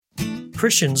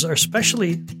Christians are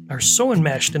so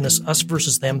enmeshed in this us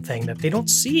versus them thing that they don't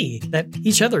see that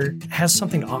each other has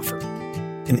something to offer.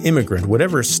 An immigrant,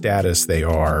 whatever status they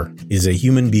are, is a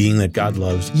human being that God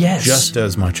loves just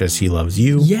as much as he loves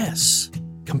you. Yes.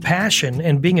 Compassion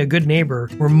and being a good neighbor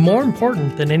were more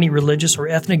important than any religious or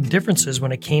ethnic differences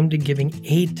when it came to giving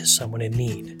aid to someone in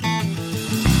need.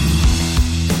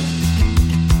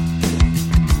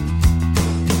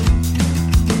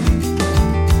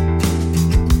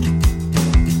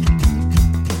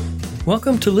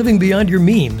 Welcome to Living Beyond Your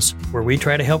Memes, where we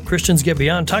try to help Christians get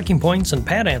beyond talking points and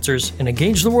pat answers and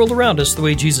engage the world around us the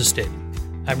way Jesus did.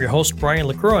 I'm your host, Brian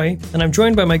LaCroix, and I'm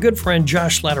joined by my good friend,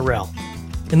 Josh Latterell.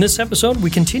 In this episode,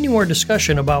 we continue our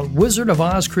discussion about Wizard of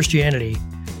Oz Christianity.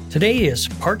 Today is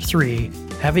Part 3,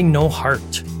 Having No Heart.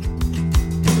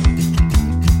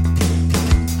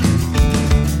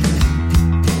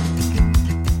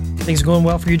 Things going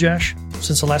well for you, Josh,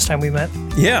 since the last time we met?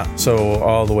 Yeah, so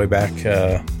all the way back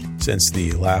since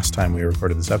the last time we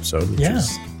recorded this episode, which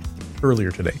is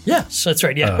earlier today. Yes, that's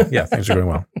right, yeah. Things are going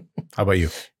well. How about you?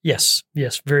 Yes,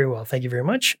 very well. Thank you very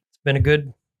much. It's been a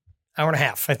good hour and a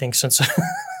half, I think, since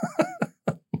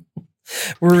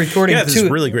we're recording. Yeah, this is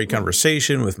a really great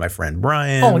conversation with my friend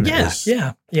Brian. Oh,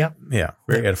 yeah. Yeah,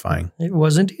 very edifying. It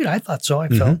was indeed. I thought so.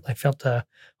 I felt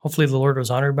hopefully the Lord was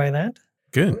honored by that.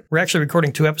 Good. We're actually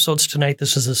recording 2 episodes tonight.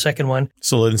 This is the second one.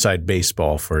 It's a little inside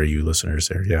baseball for you listeners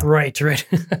there, yeah. Right.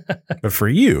 But for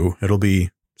you, it'll be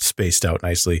spaced out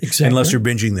nicely. Exactly. Unless you're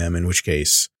binging them, in which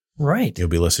case you'll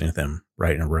be listening to them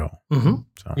right in a row. Mm-hmm.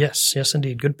 So. Yes,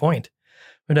 indeed. Good point.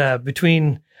 But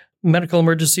between medical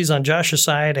emergencies on Josh's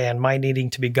side and my needing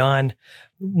to be gone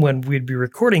when we'd be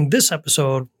recording this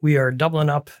episode, we are doubling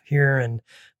up here. And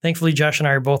thankfully, Josh and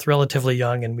I are both relatively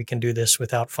young, and we can do this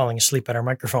without falling asleep at our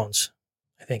microphones,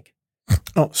 I think.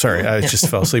 Oh, sorry. I just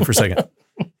fell asleep for a second.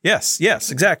 Yes,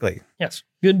 exactly. Yes.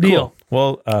 Good deal. Cool.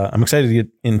 Well, I'm excited to get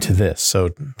into this. So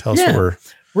tell us what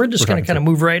we're just going to kind of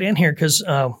move right in here because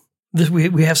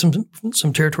we have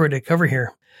some territory to cover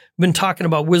here. We've been talking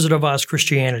about Wizard of Oz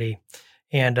Christianity.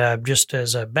 And just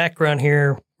as a background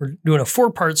here, we're doing a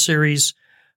 4-part series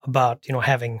about,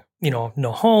 having,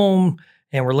 no home.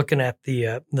 And we're looking at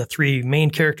the 3 main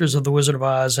characters of the Wizard of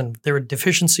Oz and their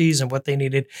deficiencies and what they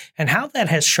needed and how that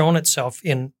has shown itself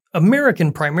in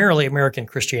primarily American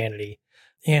Christianity.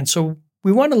 And so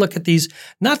we want to look at these,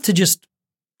 not to just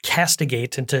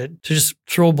castigate and to just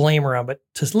throw blame around, but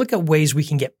to look at ways we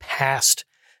can get past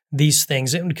these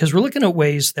things. And because we're looking at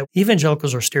ways that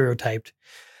evangelicals are stereotyped,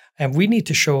 and we need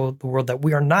to show the world that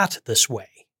we are not this way.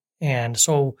 And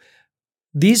so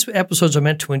these episodes are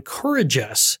meant to encourage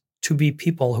us to be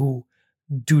people who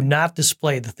do not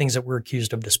display the things that we're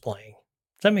accused of displaying.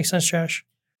 Does that make sense, Josh?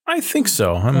 I think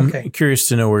so. I'm curious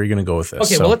to know where you're going to go with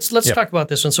this. Okay, well, let's talk about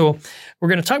this one. So we're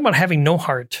going to talk about having no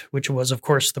heart, which was, of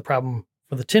course, the problem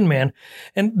for the Tin Man.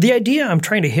 And the idea I'm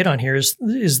trying to hit on here is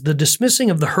the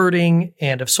dismissing of the hurting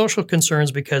and of social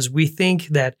concerns because we think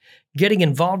that getting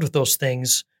involved with those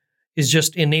things is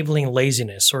just enabling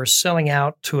laziness or selling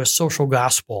out to a social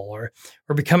gospel or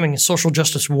becoming social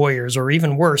justice warriors or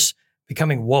even worse,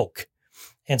 becoming woke.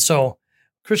 And so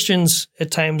Christians,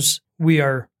 at times, we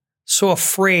are so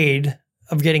afraid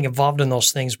of getting involved in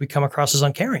those things, we come across as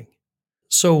uncaring.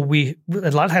 So we, a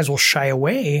lot of times, will shy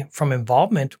away from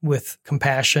involvement with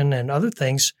compassion and other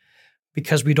things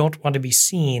because we don't want to be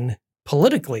seen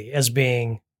politically as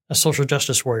being a social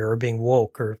justice warrior or being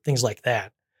woke or things like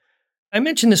that. I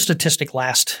mentioned this statistic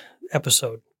last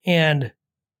episode, and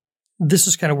this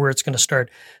is kind of where it's going to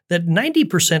start, that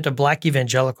 90% of Black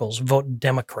evangelicals vote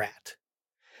Democrat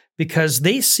because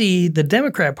they see the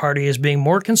Democrat Party as being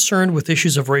more concerned with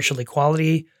issues of racial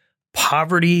equality,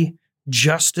 poverty,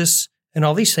 justice, and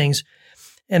all these things,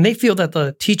 and they feel that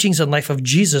the teachings and life of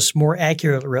Jesus more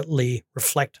accurately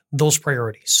reflect those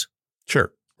priorities.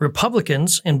 Sure.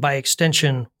 Republicans, and by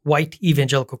extension, white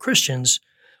evangelical Christians,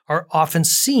 are often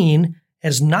seen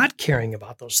as not caring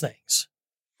about those things.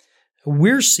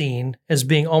 We're seen as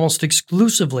being almost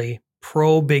exclusively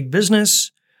pro-big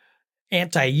business,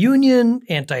 anti-union,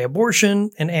 anti-abortion,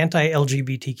 and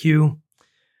anti-LGBTQ.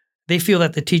 They feel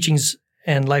that the teachings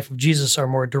and life of Jesus are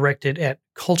more directed at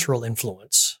cultural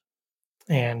influence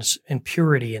and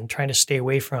purity and trying to stay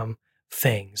away from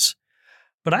things.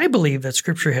 But I believe that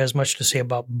Scripture has much to say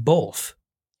about both,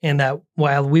 and that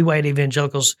while we white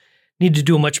evangelicals need to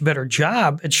do a much better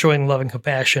job at showing love and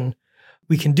compassion,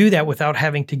 we can do that without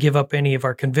having to give up any of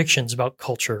our convictions about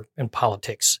culture and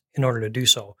politics in order to do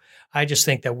so. I just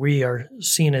think that we are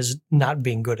seen as not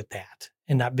being good at that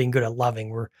and not being good at loving.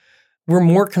 We're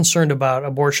more concerned about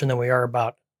abortion than we are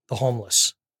about the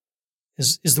homeless,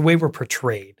 is the way we're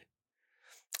portrayed.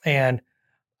 And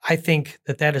I think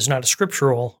that is not a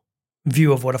scriptural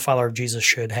view of what a follower of Jesus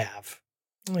should have.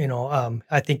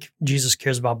 I think Jesus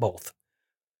cares about both.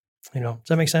 Does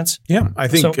that make sense? Yeah, I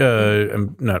think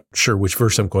I'm not sure which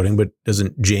verse I'm quoting, but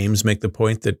doesn't James make the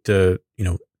point that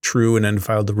true and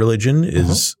undefiled religion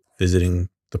is visiting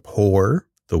the poor,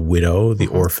 the widow, the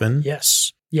orphan?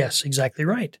 Yes, exactly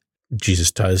right.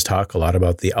 Jesus does talk a lot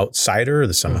about the outsider,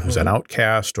 the someone who's an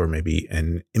outcast, or maybe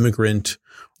an immigrant,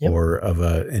 or of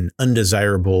an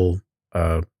undesirable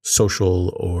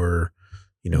social or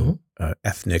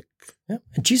ethnic. Yeah,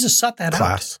 and Jesus sought that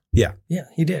class. out. Yeah,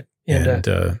 he did. And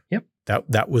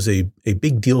that was a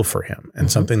big deal for him,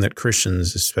 and something that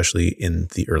Christians, especially in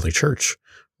the early church,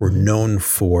 were known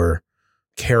for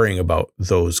caring about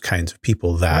those kinds of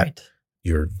people that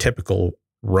your typical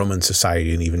Roman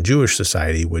society and even Jewish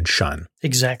society would shun.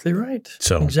 Exactly right.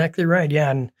 Exactly right.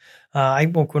 Yeah, and I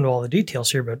won't go into all the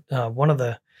details here, but one of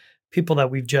the people that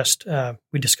we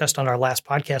discussed on our last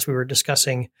podcast, we were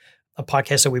discussing a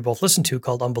podcast that we both listened to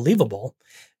called Unbelievable.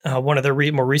 One of their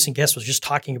more recent guests was just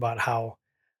talking about how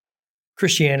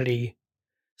Christianity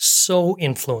so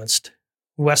influenced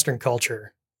Western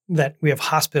culture that we have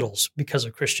hospitals because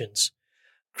of Christians.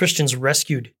 Christians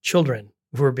rescued children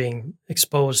who were being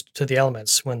exposed to the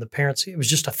elements when the parents, it was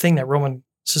just a thing that Roman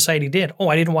society did. Oh,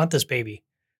 I didn't want this baby.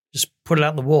 Just put it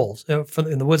out in the wolves,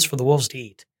 in the woods for the wolves to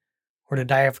eat or to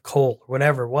die of cold or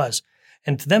whatever it was.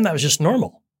 And to them, that was just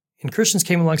normal. And Christians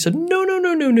came along and said, no.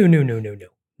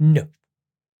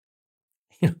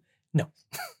 No,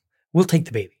 we'll take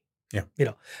the baby.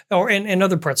 Yeah. Or in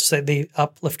other parts, they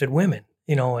uplifted women,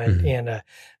 and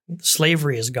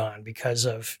slavery is gone because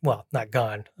of, well, not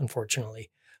gone,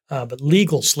 unfortunately, but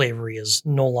legal slavery is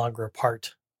no longer a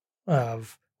part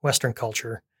of Western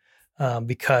culture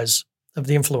because of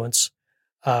the influence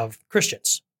of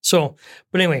Christians. So,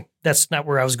 but anyway, that's not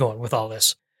where I was going with all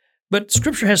this. But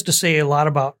Scripture has to say a lot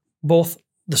about both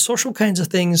the social kinds of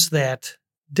things that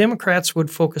Democrats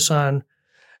would focus on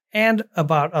and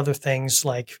about other things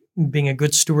like being a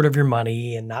good steward of your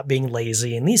money and not being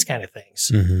lazy and these kind of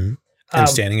things. And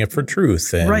standing up for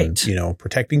truth and,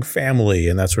 protecting family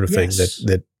and that sort of thing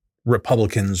that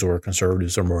Republicans or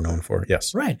conservatives are more known for.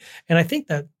 Yes. Right. And I think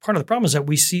that part of the problem is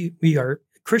that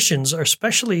Christians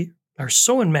are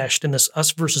so enmeshed in this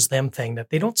us versus them thing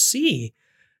that they don't see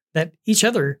that each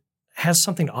other has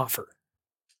something to offer.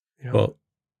 Well,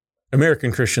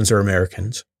 American Christians are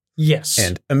Americans. Yes.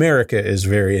 And America is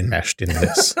very enmeshed in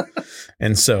this.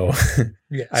 And so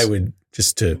I would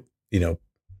just to,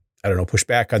 push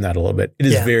back on that a little bit. It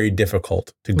is very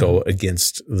difficult to go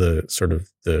against the sort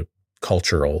of the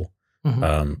cultural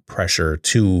pressure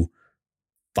to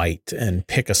fight and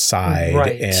pick a side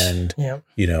and,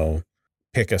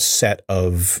 pick a set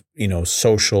of,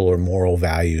 social or moral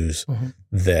values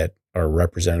that are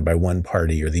represented by one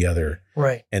party or the other.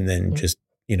 Right. And then just,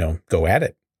 go at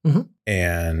it.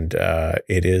 And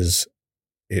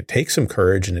it takes some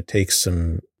courage and it takes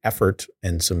some effort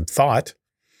and some thought,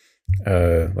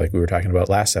 like we were talking about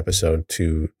last episode,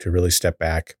 to really step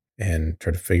back and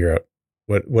try to figure out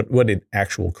what an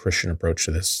actual Christian approach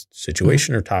to this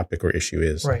situation or topic or issue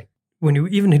is. Right. When you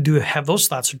even do have those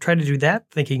thoughts, or try to do that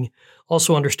thinking,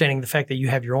 also understanding the fact that you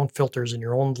have your own filters and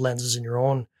your own lenses and your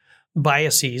own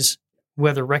biases,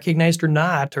 whether recognized or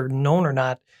not, or known or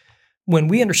not. When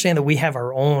we understand that we have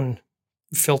our own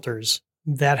filters,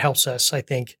 that helps us, I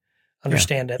think,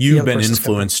 understand that you've been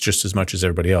influenced just as much as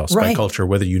everybody else by culture,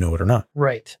 whether you know it or not.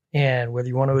 Right. And whether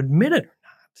you want to admit it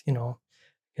or not,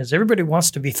 because everybody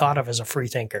wants to be thought of as a free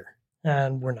thinker,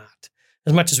 and we're not,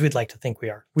 as much as we'd like to think we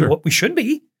are. We should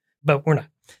be, but we're not.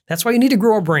 That's why you need to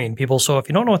grow a brain, people. So if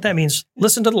you don't know what that means,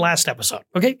 listen to the last episode.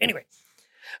 Okay. Anyway,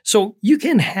 so you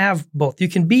can have both. You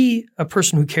can be a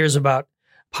person who cares about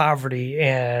poverty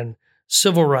and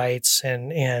civil rights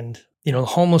and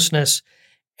homelessness,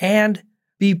 and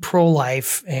be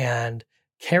pro-life and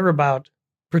care about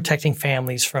protecting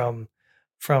families from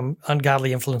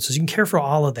ungodly influences. You can care for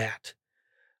all of that.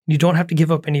 You don't have to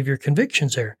give up any of your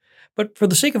convictions there. But for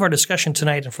the sake of our discussion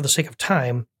tonight and for the sake of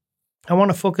time, I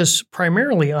want to focus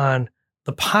primarily on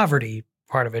the poverty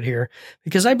part of it here,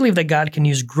 because I believe that God can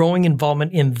use growing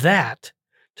involvement in that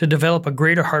to develop a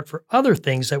greater heart for other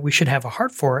things that we should have a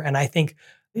heart for. And I think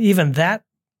even that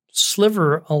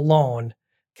sliver alone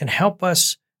can help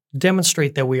us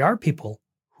demonstrate that we are people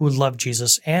who love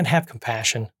Jesus and have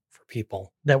compassion for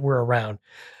people that we're around.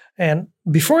 And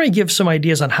before I give some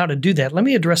ideas on how to do that, let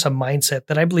me address a mindset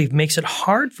that I believe makes it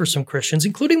hard for some Christians,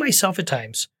 including myself at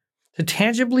times, to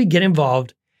tangibly get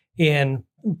involved in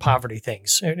poverty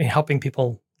things and helping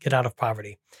people get out of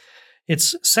poverty.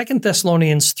 It's 2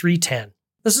 Thessalonians 3:10.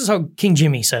 This is how King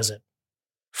Jimmy says it.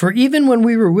 For even when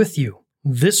we were with you,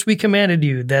 this we commanded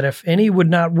you, that if any would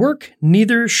not work,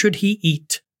 neither should he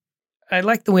eat. I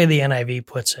like the way the NIV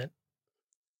puts it.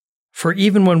 For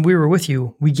even when we were with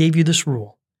you, we gave you this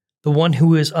rule. The one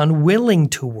who is unwilling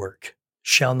to work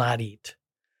shall not eat.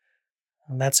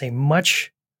 And that's a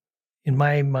much, in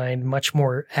my mind, much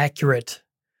more accurate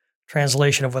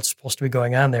translation of what's supposed to be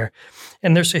going on there.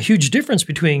 And there's a huge difference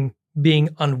between being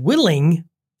unwilling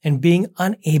and being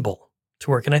unable to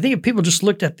work. And I think if people just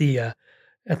looked at the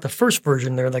first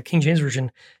version there, the King James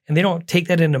Version, and they don't take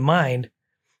that into mind,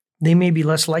 they may be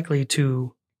less likely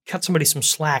to cut somebody some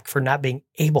slack for not being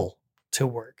able to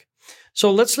work.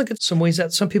 So let's look at some ways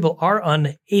that some people are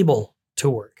unable to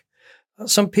work.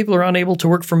 Some people are unable to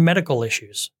work for medical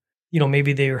issues.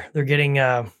 Maybe they're getting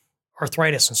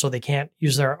arthritis, and so they can't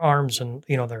use their arms and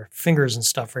their fingers and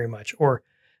stuff very much, or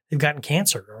they've gotten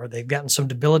cancer, or they've gotten some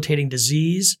debilitating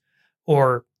disease,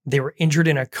 or they were injured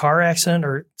in a car accident,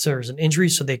 or there's an injury,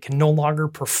 so they can no longer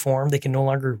perform, they can no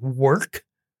longer work,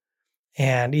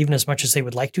 and even as much as they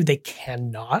would like to, they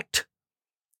cannot.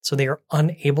 So they are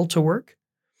unable to work.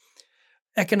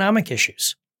 Economic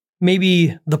issues.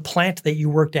 Maybe the plant that you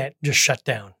worked at just shut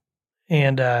down.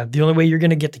 And the only way you're going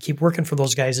to get to keep working for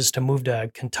those guys is to move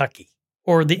to Kentucky.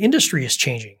 Or the industry is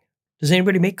changing. Does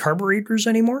anybody make carburetors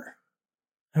anymore?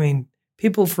 I mean,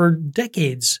 people for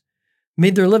decades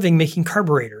made their living making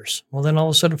carburetors. Well, then all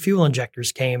of a sudden fuel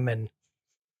injectors came and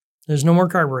there's no more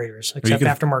carburetors except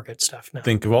aftermarket stuff now.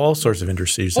 Think of all sorts of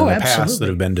industries in the past that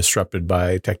have been disrupted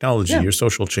by technology or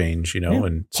social change,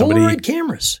 and somebody Polaroid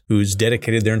cameras who's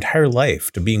dedicated their entire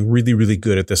life to being really, really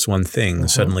good at this one thing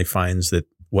suddenly finds that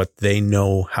what they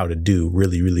know how to do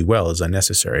really, really well is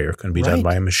unnecessary, or can be done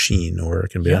by a machine, or it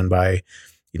can be done by,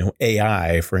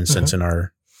 AI, for instance, in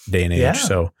our day and age. Yeah.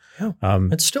 So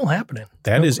it's still happening.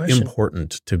 That is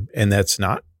important and that's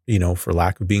not, for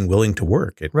lack of being willing to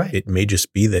work. It may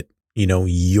just be that,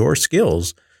 your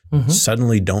skills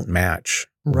suddenly don't match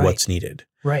what's needed.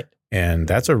 Right. And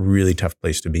that's a really tough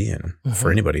place to be in for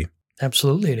anybody.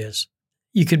 Absolutely it is.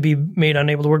 You could be made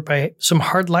unable to work by some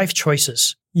hard life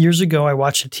choices. Years ago, I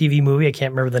watched a TV movie. I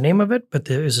can't remember the name of it, but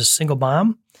there was a single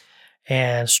mom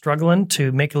and struggling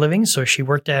to make a living. So she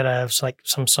worked at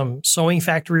some sewing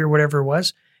factory or whatever it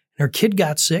was. And her kid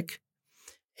got sick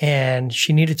and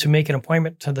she needed to make an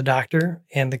appointment to the doctor.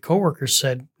 And the coworker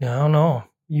said, no,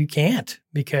 you can't,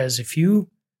 because if you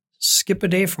skip a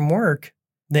day from work,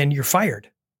 then you're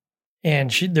fired. And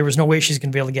there was no way she's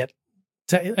going to be able to get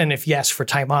and if you ask for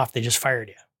time off, they just fired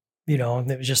you.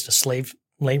 And it was just a slave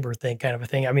labor thing, kind of a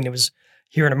thing. I mean, it was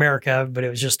here in America, but it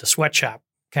was just a sweatshop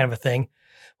kind of a thing.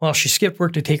 Well, she skipped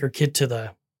work to take her kid to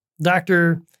the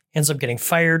doctor, ends up getting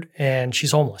fired, and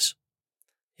she's homeless.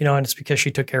 And it's because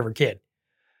she took care of her kid.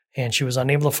 And she was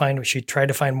unable to she tried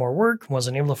to find more work,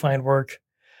 wasn't able to find work.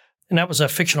 And that was a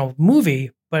fictional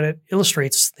movie, but it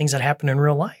illustrates things that happen in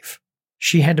real life.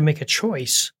 She had to make a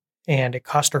choice, and it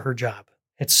cost her job.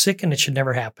 It's sick and it should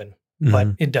never happen, but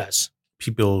it does.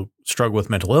 People struggle with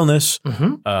mental illness.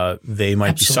 They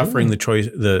might be suffering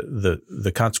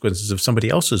the consequences of somebody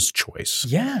else's choice.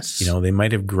 Yes. They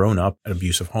might have grown up in an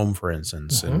abusive home, for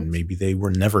instance, and maybe they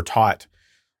were never taught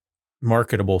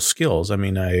marketable skills. I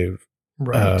mean,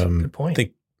 Good point.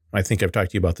 I think I've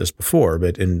talked to you about this before,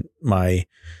 but in my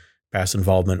past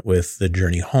involvement with the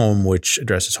Journey Home, which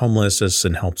addresses homelessness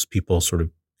and helps people sort of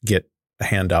get a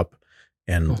hand up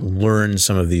and learn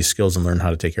some of these skills and learn how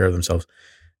to take care of themselves.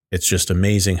 It's just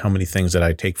amazing how many things that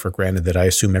I take for granted that I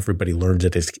assume everybody learned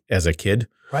it as a kid.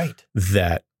 Right.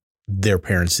 That their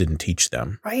parents didn't teach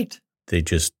them. Right. They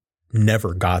just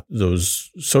never got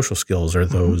those social skills or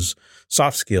those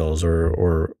soft skills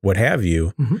or what have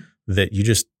you that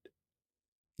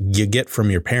you get from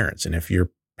your parents. And if your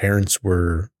parents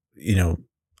were,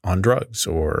 on drugs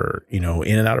or, in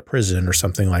and out of prison or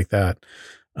something like that,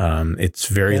 it's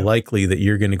very likely that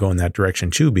you're going to go in that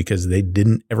direction too, because they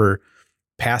didn't ever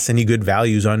pass any good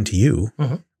values on to you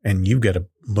and you've got to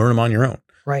learn them on your own.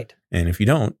 Right. And if you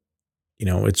don't,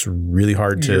 it's really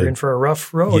hard You're in for a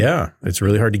rough road. Yeah. It's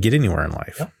really hard to get anywhere in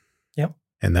life. Yep.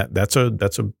 And that's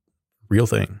a real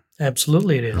thing.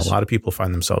 Absolutely it is. And a lot of people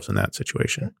find themselves in that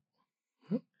situation.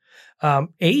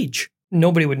 Age.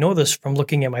 Nobody would know this from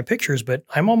looking at my pictures, but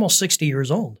I'm almost 60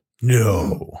 years old.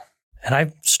 No. And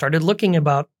I've started looking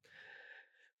about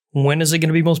when is it going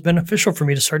to be most beneficial for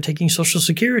me to start taking Social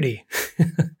Security?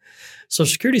 Social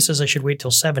Security says I should wait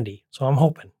till 70. So I'm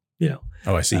hoping,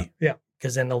 Oh, I see. Yeah.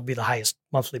 Because then it'll be the highest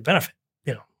monthly benefit,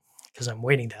 because I'm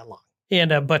waiting that long.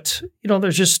 And, but,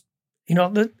 there's just,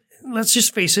 let's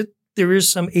just face it, there is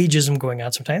some ageism going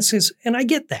on sometimes. And I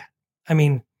get that. I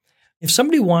mean, if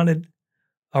somebody wanted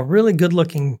a really good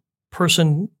looking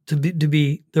person to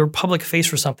be their public face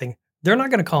for something, they're not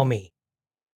going to call me.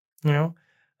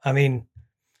 I mean,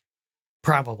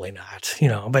 probably not,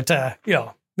 but,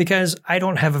 because I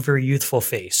don't have a very youthful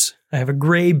face. I have a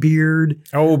gray beard.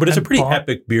 Oh, but it's a pretty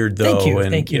epic beard, though.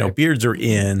 Thank you. Beards are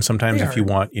in. Sometimes if you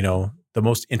want, the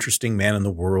most interesting man in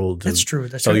the world. That's true.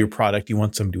 That's sell right. your product. You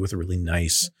want somebody with a really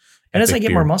nice. And as I get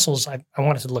beard. more muscles, I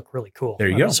want it to look really cool. There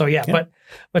you go. So yeah.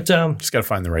 But just got to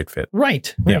find the right fit.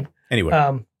 Right. Yeah.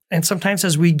 Anyway. And sometimes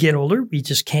as we get older, we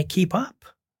just can't keep up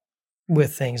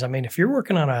with things. I mean, if you're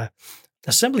working on a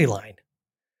assembly line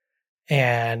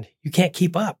and you can't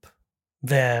keep up,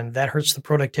 then that hurts the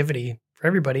productivity for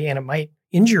everybody, and it might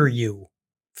injure you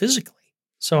physically.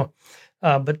 So,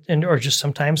 or just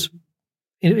sometimes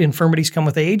infirmities come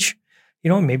with age.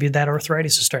 Maybe that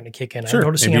arthritis is starting to kick in. Sure. I'm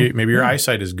noticing maybe your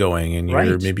eyesight is going, and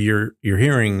maybe your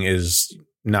hearing is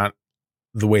not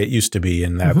the way it used to be,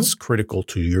 and that's critical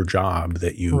to your job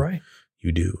that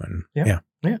you do. And yeah.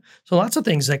 So lots of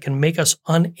things that can make us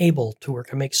unable to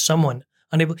work and make someone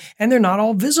unable, and they're not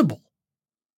all visible.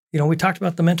 We talked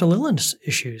about the mental illness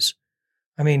issues.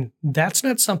 I mean, that's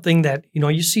not something that,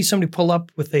 you see somebody pull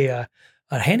up with a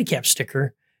handicap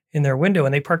sticker in their window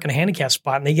and they park in a handicap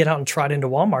spot and they get out and trot into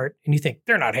Walmart and you think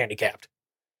they're not handicapped.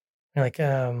 You're like,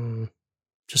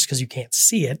 just because you can't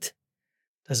see it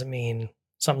doesn't mean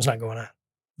something's not going on.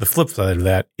 The flip side of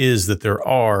that is that there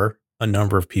are a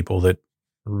number of people that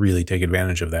really take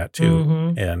advantage of that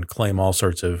too and claim all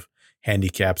sorts of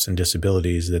handicaps and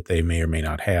disabilities that they may or may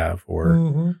not have,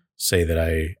 or say that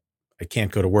I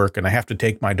can't go to work and I have to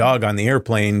take my dog on the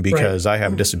airplane because I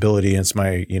have a disability and it's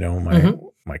my,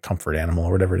 my comfort animal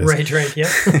or whatever it is. Right.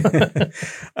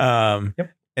 Yeah.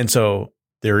 And so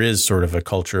there is sort of a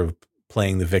culture of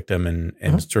playing the victim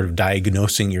and sort of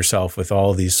diagnosing yourself with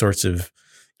all these sorts of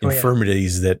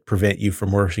infirmities that prevent you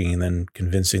from working, and then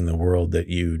convincing the world that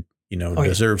you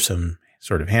deserve some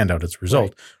sort of handout as a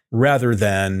result, rather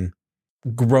than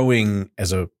growing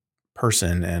as a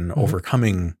person and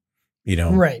overcoming,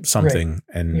 something.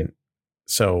 And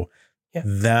so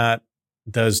that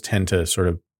does tend to sort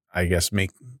of, I guess,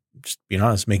 make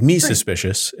me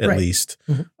suspicious, at least,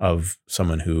 of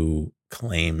someone who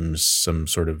claims some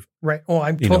sort of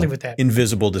I'm totally with that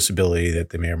invisible disability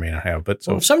that they may or may not have. But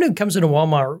so if somebody comes into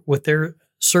Walmart with their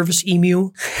service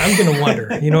emu, I'm going to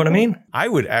wonder. You know what I mean? I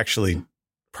would actually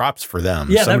props for them.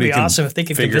 Yeah, that'd be awesome if they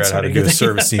could figure out how to do a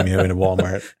service emu in a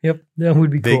Walmart. Yep, that would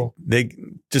be cool. They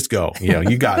just go.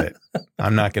 You got it.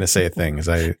 I'm not going to say a thing.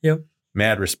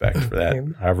 Mad respect for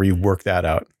that. However you work that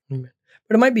out. But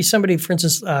it might be somebody, for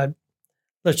instance,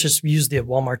 let's just use the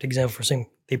Walmart example for saying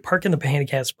they park in the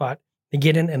handicap spot, they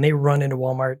get in and they run into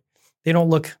Walmart. They don't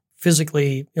look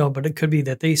physically, but it could be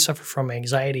that they suffer from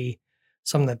anxiety,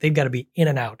 something that they've got to be in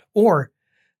and out, or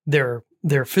their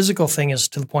physical thing is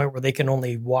to the point where they can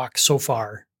only walk so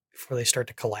far before they start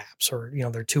to collapse, or,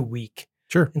 they're too weak.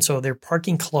 Sure. And so they're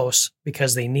parking close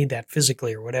because they need that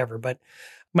physically or whatever. But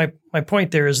my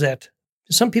point there is that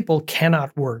some people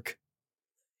cannot work,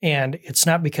 and it's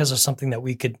not because of something that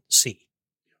we could see.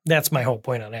 That's my whole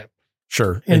point on that.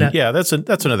 Sure. And that's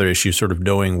another issue, sort of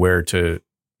knowing where to,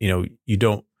 we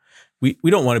don't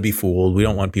want to be fooled. We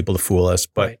don't want people to fool us,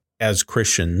 but as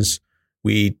Christians,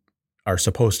 we are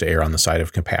supposed to err on the side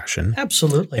of compassion.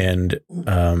 Absolutely. And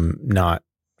not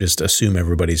just assume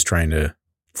everybody's trying to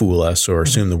fool us or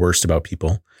assume the worst about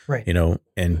people. Right.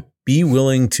 And be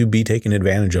willing to be taken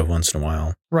advantage of once in a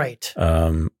while. Right.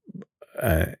 And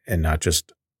not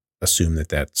just assume that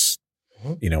that's,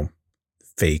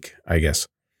 fake, I guess.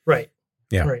 Right.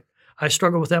 Yeah. Right. I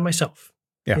struggle with that myself.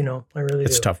 Yeah. I really do.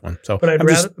 It's a tough one. So, but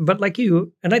but like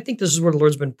you, and I think this is where the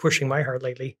Lord's been pushing my heart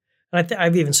lately. And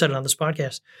I've even said it on this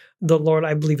podcast. The Lord,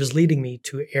 I believe, is leading me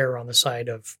to err on the side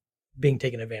of being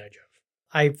taken advantage of.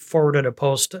 I forwarded a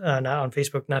post on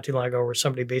Facebook not too long ago where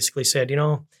somebody basically said,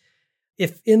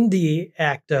 if in the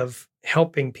act of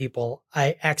helping people,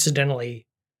 I accidentally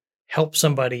help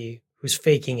somebody who's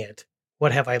faking it,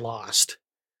 what have I lost?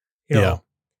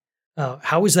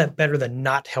 How is that better than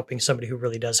not helping somebody who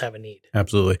really does have a need?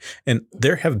 Absolutely. And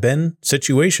there have been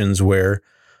situations where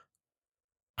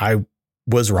I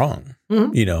was wrong.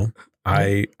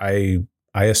 I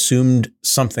assumed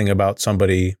something about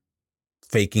somebody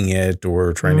faking it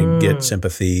or trying to get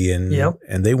sympathy, and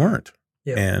they weren't.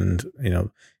 Yep. And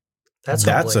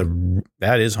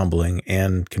that is humbling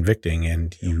and convicting,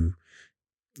 and you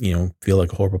feel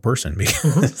like a horrible person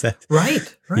because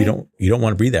right. you don't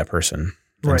want to be that person.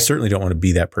 And certainly don't want to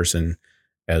be that person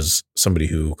as somebody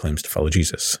who claims to follow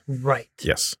Jesus. Right.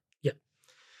 Yes. Yeah.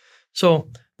 So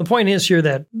the point is here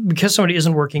that because somebody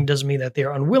isn't working doesn't mean that they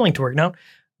are unwilling to work. Now,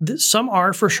 some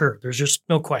are for sure. There's just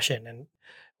no question. And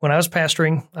when I was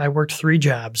pastoring, I worked 3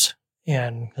 jobs,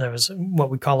 and I was what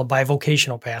we call a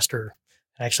bivocational pastor.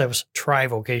 Actually, I was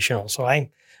trivocational. So I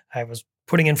was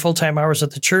putting in full-time hours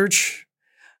at the church.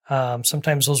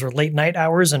 Sometimes those were late night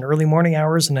hours and early morning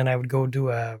hours, and then I would go do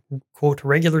a, quote,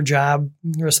 regular job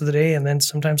the rest of the day, and then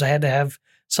sometimes I had to have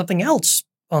something else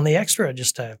on the extra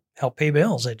just to help pay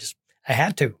bills. I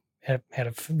had to. I had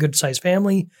a good-sized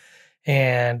family,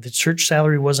 and the church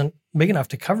salary wasn't big enough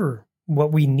to cover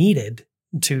what we needed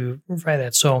to provide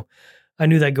that. So I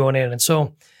knew that going in. And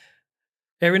so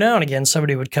every now and again,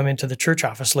 somebody would come into the church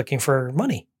office looking for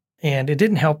money. And it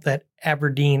didn't help that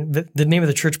Aberdeen, the name of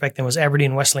the church back then was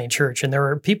Aberdeen Wesleyan Church. And there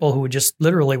were people who would just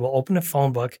literally will open a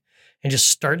phone book and just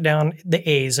start down the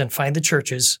A's and find the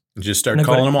churches. Just start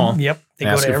calling them all. Yep. They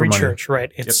go to every church,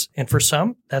 right? And for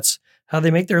some, that's how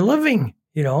they make their living,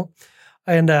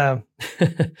 And and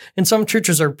some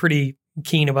churches are pretty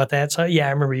keen about that. So yeah, I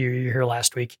remember you were here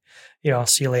last week. I'll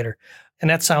see you later. And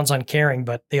that sounds uncaring,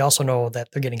 but they also know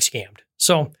that they're getting scammed.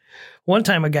 So one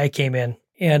time a guy came in,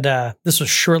 and this was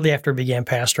shortly after I began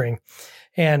pastoring.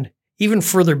 And even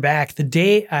further back, the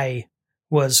day I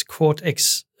was, quote,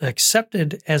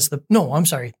 accepted as the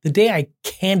day I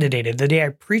candidated, the day I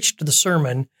preached the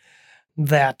sermon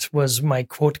that was my,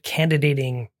 quote,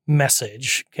 candidating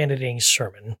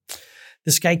sermon.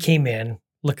 This guy came in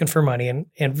looking for money and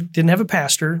didn't have a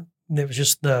pastor. It was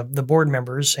just the board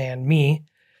members and me.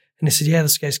 And he said, yeah,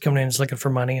 this guy's coming in, he's looking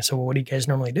for money. I said, well, what do you guys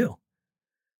normally do?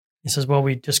 He says, well,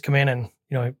 we just come in and,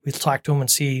 we talk to him and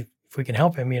see if we can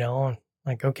help him, and I'm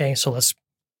like, okay, so let's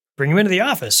bring him into the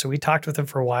office. So we talked with him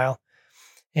for a while,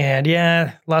 and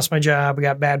yeah, lost my job. I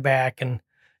got bad back, and,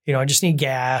 I just need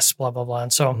gas, blah, blah, blah.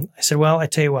 And so I said, well, I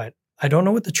tell you what, I don't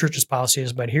know what the church's policy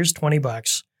is, but here's $20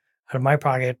 out of my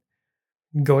pocket.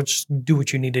 Go just do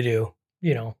what you need to do,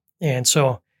 And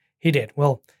so he did.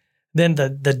 Well, then the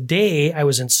day I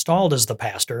was installed as the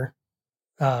pastor,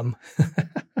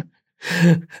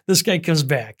 this guy comes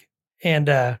back, and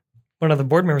one of the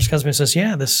board members comes to me and says,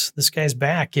 yeah, this guy's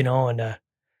back,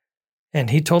 and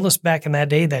he told us back in that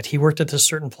day that he worked at this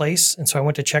certain place. And so I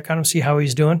went to check on him, see how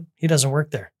he's doing. He doesn't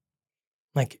work there.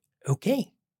 I'm like,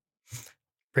 okay,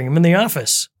 bring him in the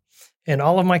office. And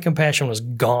all of my compassion was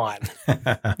gone.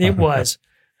 It was.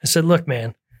 I said, look,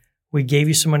 man, we gave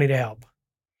you some money to help.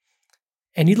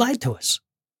 And you lied to us.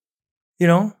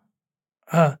 Well,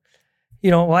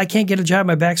 I can't get a job.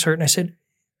 My back's hurt. And I said,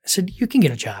 you can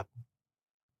get a job.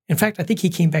 In fact, I think he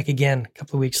came back again a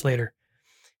couple of weeks later.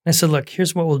 And I said, look,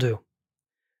 here's what we'll do.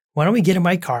 Why don't we get in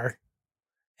my car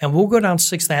and we'll go down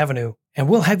 6th Avenue and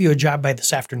we'll have you a job by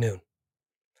this afternoon.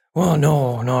 Well,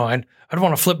 no, I don't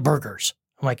want to flip burgers.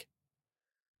 I'm like,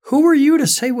 who are you to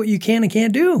say what you can and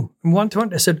can't do?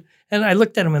 I said, and I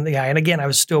looked at him in the eye. And again, I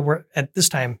was still, at this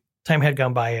time had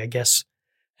gone by, I guess.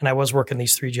 And I was working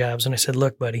these 3 jobs. And I said,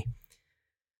 look, buddy,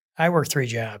 I work 3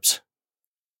 jobs.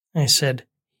 And I said,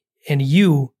 and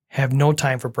you have no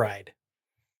time for pride.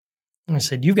 And I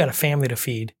said, you've got a family to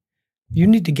feed. You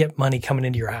need to get money coming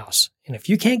into your house. And if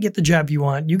you can't get the job you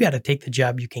want, you got to take the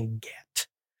job you can get.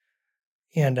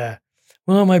 And,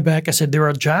 on my back, I said, there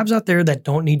are jobs out there that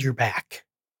don't need your back.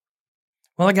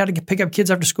 Well, I got to pick up kids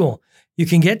after school. You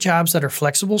can get jobs that are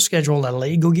flexible schedule that'll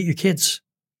let you go get your kids.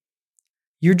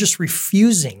 You're just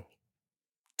refusing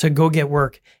to go get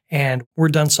work, and we're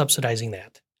done subsidizing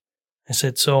that. I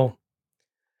said, so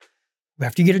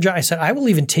after you get a job, I said, I will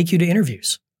even take you to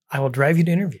interviews. I will drive you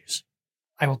to interviews.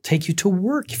 I will take you to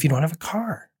work if you don't have a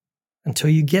car until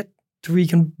you get to where you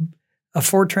can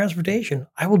afford transportation.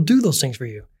 I will do those things for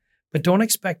you. But don't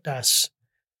expect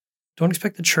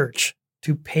the church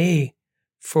to pay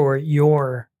for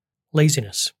your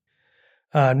laziness.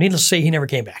 Needless to say, he never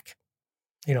came back.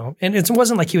 And it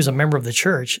wasn't like he was a member of the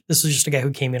church. This was just a guy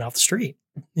who came in off the street,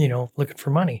 looking for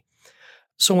money.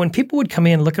 So when people would come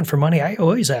in looking for money, I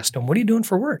always asked them, what are you doing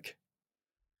for work?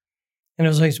 And it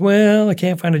was like, well, I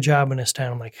can't find a job in this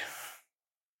town. I'm like,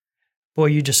 boy,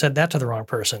 you just said that to the wrong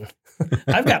person.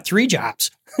 I've got 3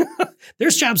 jobs.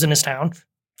 There's jobs in this town.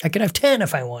 I could have 10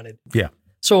 if I wanted. Yeah.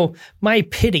 So my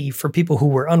pity for people who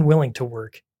were unwilling to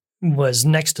work was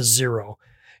next to zero.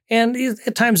 And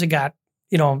at times it got,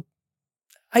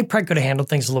 I probably could have handled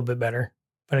things a little bit better,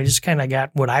 but I just kind of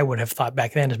got what I would have thought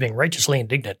back then as being righteously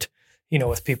indignant,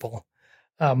 with people.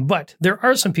 But there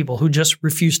are some people who just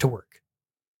refuse to work,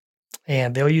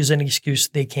 and they'll use any excuse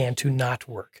they can to not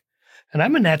work. And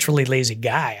I'm a naturally lazy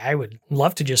guy. I would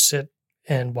love to just sit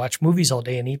and watch movies all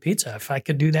day and eat pizza. If I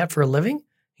could do that for a living and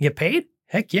get paid,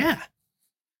 heck yeah,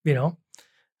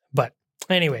 But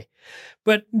anyway,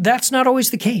 but that's not always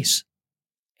the case.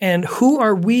 And who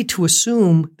are we to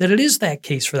assume that it is that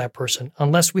case for that person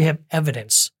unless we have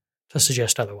evidence to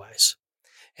suggest otherwise.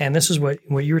 And this is what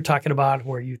you were talking about,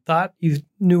 where you thought you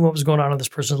knew what was going on in this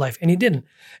person's life and you didn't.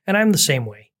 And I'm the same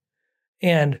way.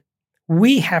 And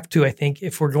we have to, I think,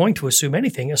 if we're going to assume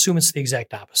anything, assume it's the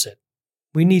exact opposite.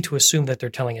 We need to assume that they're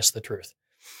telling us the truth.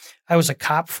 I was a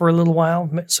cop for a little while.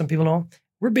 Some people know.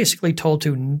 We're basically told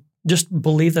to just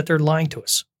believe that they're lying to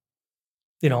us.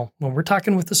 When we're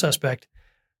talking with the suspect,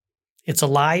 it's a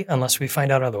lie unless we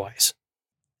find out otherwise.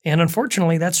 And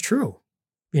unfortunately, that's true.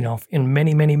 In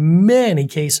many, many, many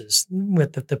cases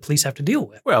that the police have to deal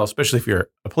with. Well, especially if you're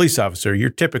a police officer, you're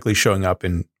typically showing up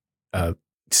in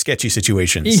sketchy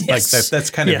situations. Yes. Like that's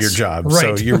kind of your job.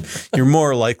 Right. So you're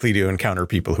more likely to encounter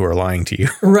people who are lying to you.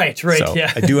 Right. So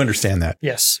I do understand that.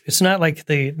 Yes. It's not like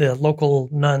the local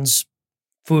nuns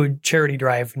food charity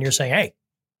drive and you're saying, hey,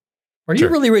 are you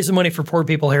really raising money for poor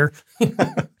people here?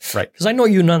 Right. Because I know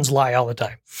you nuns lie all the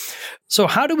time. So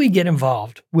how do we get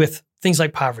involved with things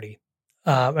like poverty?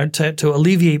 To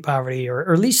alleviate poverty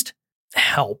or at least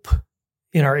help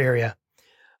in our area,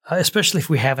 especially if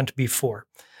we haven't before.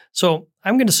 So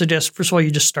I'm going to suggest, first of all,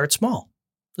 you just start small.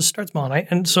 Just start small.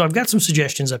 And so I've got some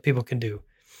suggestions that people can do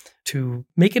to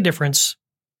make a difference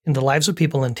in the lives of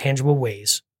people in tangible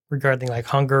ways regarding like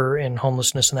hunger and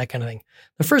homelessness and that kind of thing.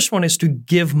 The first one is to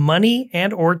give money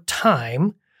and or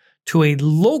time to a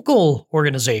local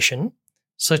organization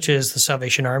such as the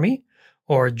Salvation Army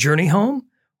or Journey Home,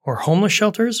 or homeless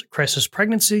shelters, crisis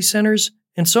pregnancy centers,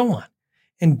 and so on.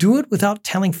 And do it without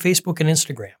telling Facebook and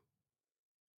Instagram.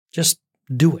 Just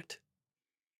do it.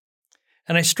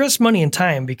 And I stress money and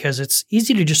time because it's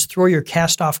easy to just throw your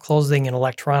cast-off clothing and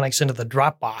electronics into the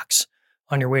drop box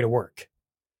on your way to work.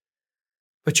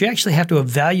 But you actually have to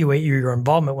evaluate your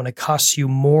involvement when it costs you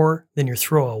more than your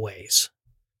throwaways.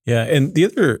 Yeah, and the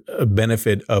other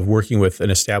benefit of working with an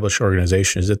established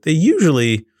organization is that they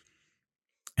usually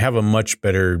have a much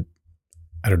better,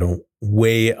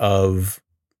 way of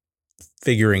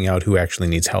figuring out who actually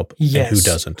needs help and who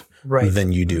doesn't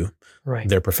than you do. Right.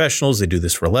 They're professionals. They do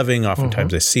this for a living.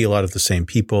 Oftentimes they see a lot of the same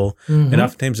people and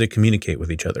oftentimes they communicate with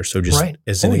each other. So just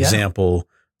as an example,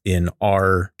 in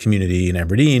our community in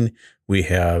Aberdeen, we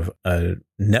have a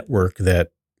network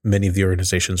that many of the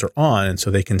organizations are on. And so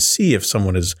they can see if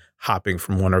someone is hopping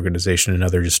from one organization to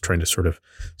another, just trying to sort of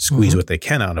squeeze what they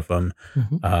can out of them,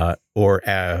 or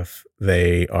if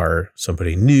they are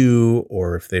somebody new,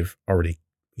 or if they've already,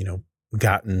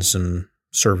 gotten some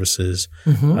services,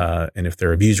 and if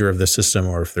they're a user of the system,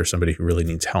 or if they're somebody who really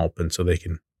needs help. And so they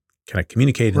can kind of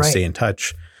communicate and stay in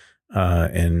touch.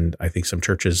 And I think some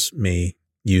churches may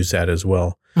use that as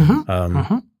well.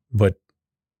 But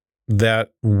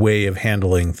that way of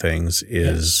handling things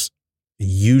is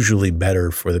usually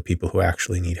better for the people who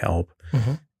actually need help.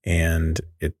 And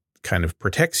it kind of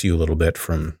protects you a little bit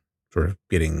from sort of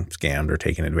getting scammed or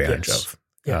taken advantage of.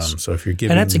 Yes. So if you're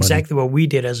giving and that's money, exactly what we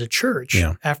did as a church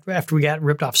after we got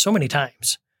ripped off so many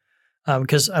times,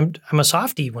 because I'm a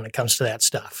softie when it comes to that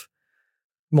stuff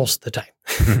most of the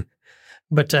time.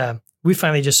 But we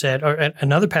finally just said, or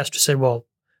another pastor said, well,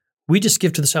 we just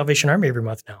give to the Salvation Army every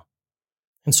month now.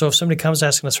 And so if somebody comes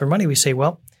asking us for money, we say,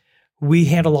 well, we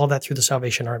handle all that through the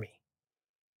Salvation Army.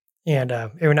 And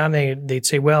every now and then they'd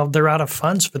say, well, they're out of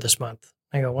funds for this month.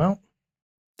 I go, well,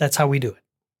 that's how we do it.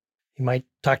 You might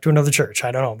talk to another church.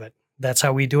 I don't know, but that's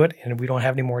how we do it. And we don't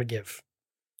have any more to give,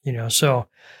 so,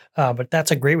 but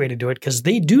that's a great way to do it because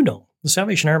they do know. The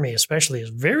Salvation Army especially is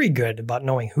very good about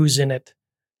knowing who's in it,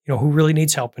 who really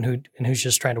needs help and who's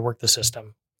just trying to work the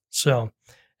system. So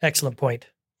excellent point.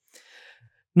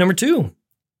 Number 2,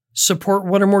 support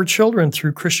one or more children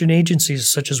through Christian agencies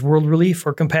such as World Relief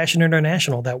or Compassion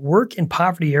International that work in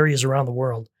poverty areas around the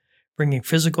world, bringing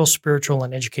physical, spiritual,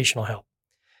 and educational help.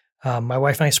 My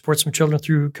wife and I support some children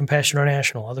through Compassion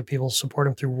International. Other people support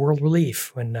them through World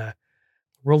Relief and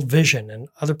World Vision and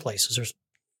other places. There's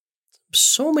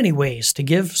so many ways to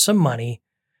give some money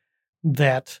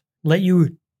that let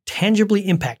you tangibly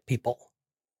impact people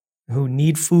who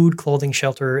need food, clothing,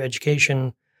 shelter,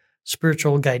 education,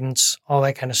 spiritual guidance, all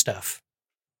that kind of stuff.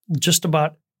 Just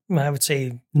about, I would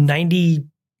say, 98%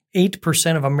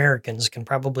 of Americans can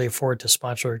probably afford to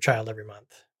sponsor a child every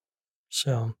month.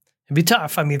 So it'd be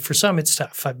tough. I mean, for some, it's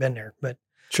tough. I've been there, but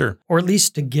sure. Or at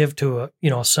least to give to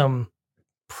some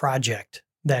project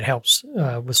that helps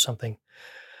with something.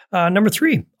 Number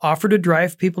 3, offer to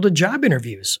drive people to job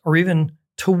interviews or even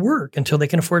to work until they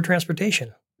can afford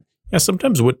transportation. Yeah,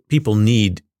 sometimes what people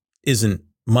need isn't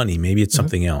money. Maybe it's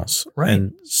something else. Right.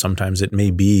 And sometimes it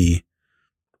may be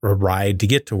a ride to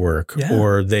get to work,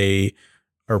 or they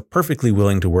are perfectly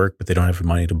willing to work, but they don't have the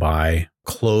money to buy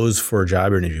clothes for a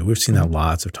job interview. We've seen that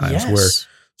lots of times where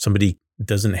somebody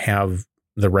doesn't have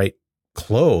the right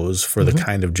clothes for the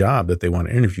kind of job that they want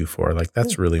to interview for. Like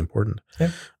that's really important.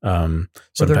 Yeah.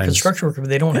 So they're a construction worker, but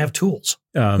they don't have tools.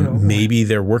 Maybe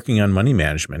they're working on money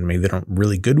management. Maybe they're not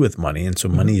really good with money. And so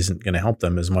money isn't going to help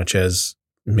them as much as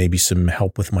maybe some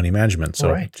help with money management.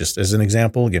 So just as an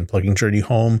example, again, plugging Trinity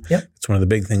Home, it's one of the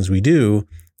big things we do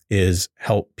is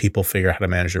help people figure out how to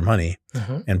manage their money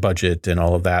and budget and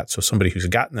all of that. So somebody who's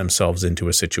gotten themselves into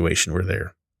a situation where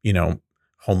they're,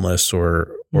 homeless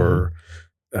or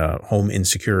home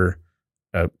insecure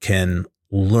can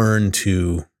learn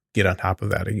to get on top of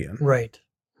that again. Right.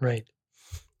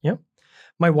 Yep.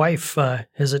 My wife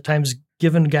has at times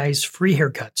given guys free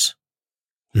haircuts.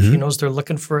 She knows they're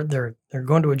looking for, they're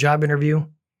going to a job interview,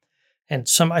 and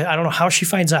I don't know how she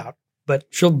finds out, but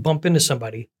she'll bump into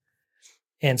somebody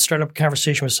and start up a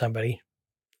conversation with somebody.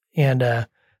 And I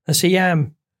say, yeah,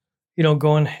 I'm,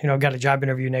 going, got a job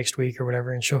interview next week or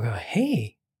whatever. And she'll go,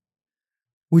 hey,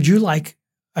 would you like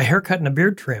a haircut and a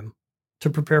beard trim to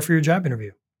prepare for your job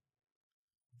interview?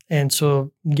 And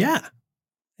so, yeah.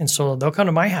 And so they'll come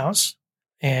to my house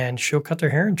and she'll cut their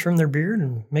hair and trim their beard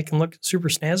and make them look super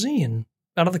snazzy and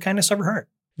out of the kindness of her heart.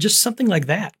 Just something like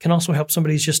that can also help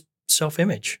somebody's just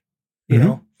self-image, you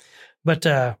know, but,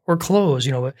 or clothes,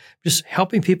 but just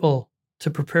helping people to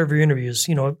prepare for interviews,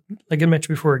 like I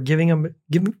mentioned before, driving them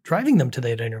to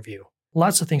that interview.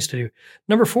 Lots of things to do.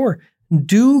 Number 4,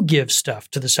 do give stuff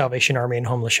to the Salvation Army and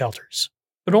homeless shelters,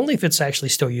 but only if it's actually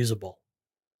still usable.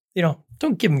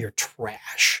 Don't give them your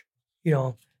trash. They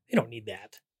don't need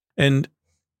that. And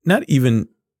not even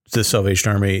the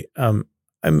Salvation Army.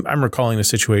 I'm recalling a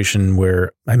situation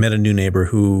where I met a new neighbor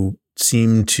who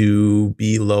seemed to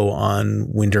be low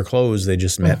on winter clothes. They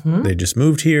just they just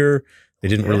moved here. They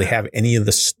didn't really have any of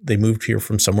this. They moved here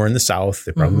from somewhere in the South.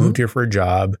 They probably moved here for a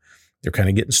job. They're kind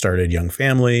of getting started, young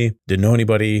family, didn't know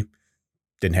anybody,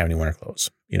 didn't have any winter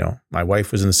clothes. My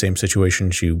wife was in the same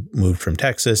situation. She moved from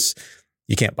Texas.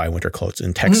 You can't buy winter clothes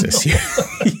in Texas. You're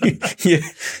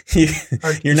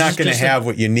not going to have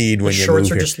what you need when you move here.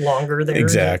 Shorts are just longer there.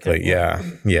 Exactly. Yeah.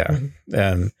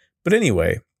 But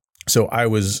anyway, so I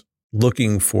was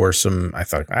looking for some, I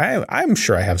thought, I'm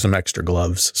sure I have some extra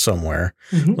gloves somewhere.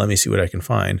 Let me see what I can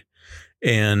find.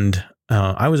 And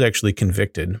I was actually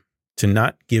convicted to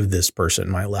not give this person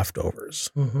my leftovers,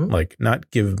 like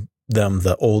not give them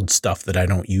the old stuff that I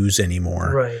don't use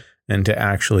anymore. Right. And to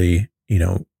actually,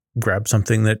 grab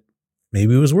something that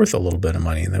maybe was worth a little bit of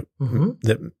money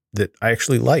that I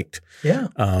actually liked. Yeah.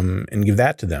 And give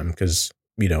that to them because,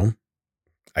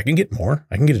 I can get more.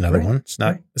 I can get another one. It's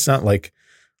not like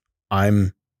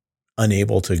I'm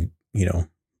unable to,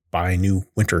 buy new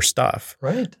winter stuff.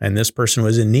 Right. And this person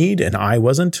was in need and I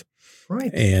wasn't.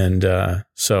 Right. And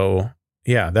so,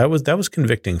 yeah, that was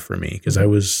convicting for me because that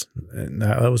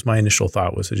was my initial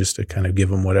thought was to kind of give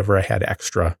them whatever I had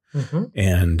extra.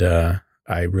 And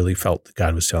I really felt that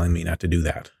God was telling me not to do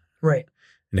that. Right.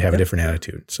 And to have a different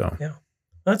attitude. So yeah,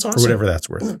 that's awesome. For whatever that's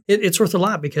worth. It's worth a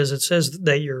lot because it says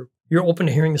that you're open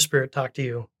to hearing the Spirit talk to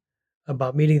you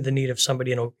about meeting the need of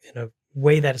somebody in a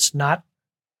way that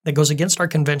goes against our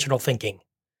conventional thinking.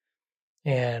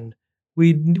 And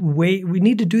we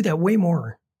need to do that way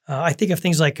more. I think of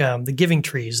things like the giving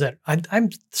trees that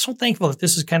I'm so thankful that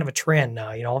this is kind of a trend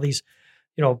now. All these,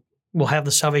 we'll have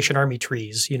the Salvation Army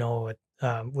trees,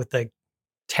 with the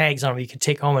tags on them. You can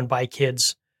take home and buy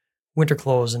kids winter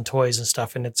clothes and toys and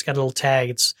stuff. And it's got a little tag.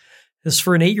 This is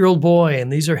for an 8-year-old boy.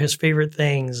 And these are his favorite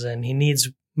things. And he needs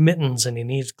mittens and he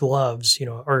needs gloves,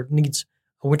 or needs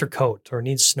a winter coat or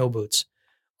needs snow boots.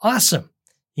 Awesome.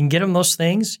 You can get him those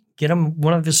things, get him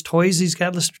one of his toys. He's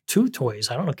got 2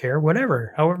 toys. I don't care,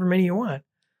 whatever, however many you want.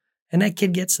 And that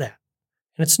kid gets that.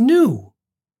 And it's new.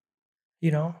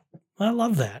 I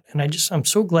love that. And I'm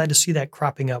so glad to see that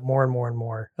cropping up more and more and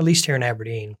more, at least here in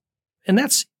Aberdeen. And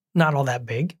that's not all that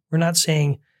big. We're not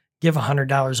saying give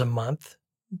 $100 a month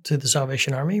to the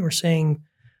Salvation Army. We're saying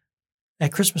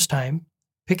at Christmas time,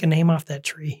 pick a name off that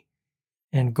tree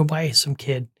and go buy some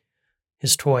kid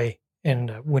his toy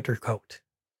and a winter coat.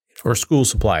 Or school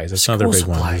supplies. That's another big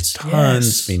one. There's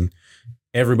tons. Yes. I mean,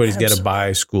 everybody's got to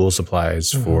buy school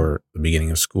supplies for the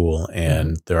beginning of school.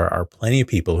 And there are plenty of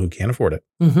people who can't afford it.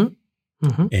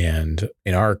 And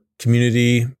in our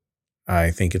community,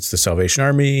 I think it's the Salvation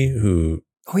Army who...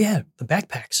 Oh, yeah. The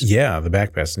backpacks. Yeah. The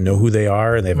backpacks know who they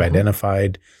are and they've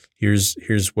identified here's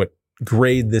what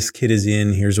grade this kid is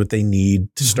in. Here's what they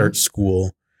need to start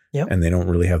school. Yep. And they don't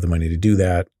really have the money to do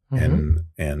that.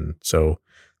 And so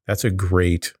that's a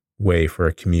great way for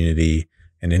a community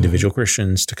and individual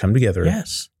Christians to come together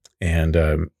and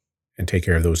take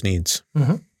care of those needs.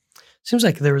 Seems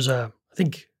like there was I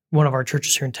think one of our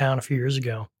churches here in town a few years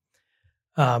ago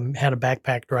had a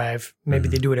backpack drive. Maybe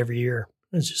they do it every year.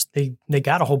 It's just they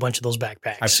got a whole bunch of those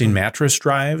backpacks. I've seen mattress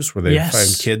drives where they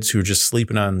find kids who are just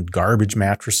sleeping on garbage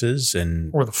mattresses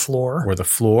or the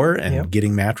floor and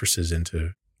getting mattresses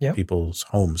into people's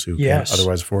homes who can't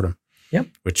otherwise afford them. Yep.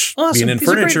 Which being in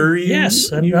furniture,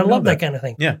 I love that kind of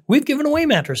thing. Yeah. We've given away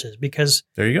mattresses because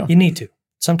there you go. You need to.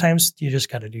 Sometimes you just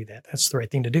got to do that. That's the right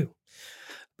thing to do.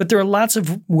 But there are lots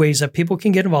of ways that people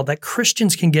can get involved, that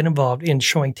Christians can get involved in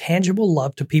showing tangible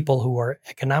love to people who are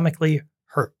economically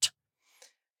hurt.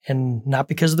 And not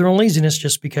because of their own laziness,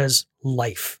 just because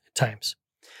life at times.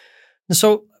 And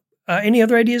so any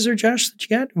other ideas there, Josh, that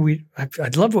you got?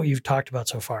 I'd love what you've talked about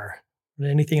so far.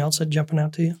 Anything else that's jumping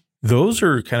out to you? Those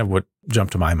are kind of what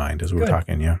jumped to my mind as we were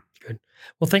talking, yeah. Good.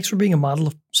 Well, thanks for being a model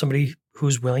of somebody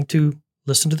who's willing to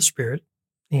listen to the Spirit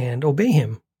and obey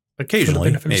Him.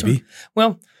 Occasionally, maybe.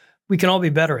 Well, we can all be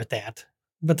better at that.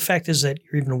 But the fact is that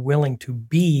you're even willing to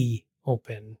be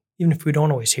open, even if we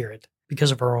don't always hear it,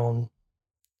 because of our own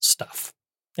stuff.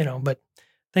 But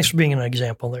thanks for being an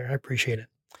example there. I appreciate it.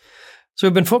 So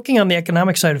we've been focusing on the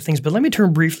economic side of things, but let me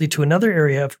turn briefly to another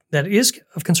area that is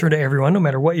of concern to everyone, no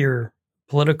matter what your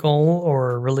political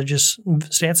or religious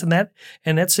stance in that,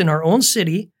 and that's in our own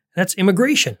city. That's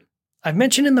immigration. I've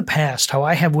mentioned in the past how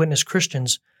I have witnessed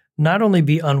Christians not only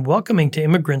be unwelcoming to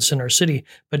immigrants in our city,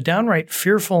 but downright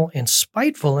fearful and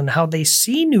spiteful in how they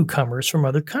see newcomers from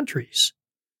other countries.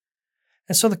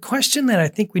 And so the question that I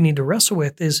think we need to wrestle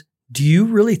with is, do you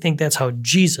really think that's how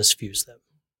Jesus views them?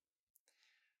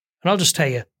 And I'll just tell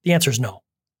you, the answer is no.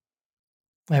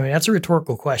 I mean, that's a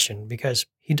rhetorical question because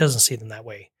He doesn't see them that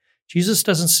way. Jesus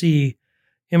doesn't see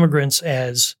immigrants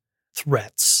as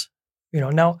threats.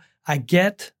 Now I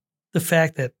get the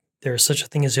fact that there's such a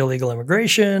thing as illegal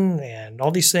immigration and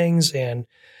all these things.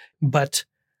 But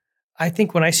I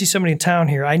think when I see somebody in town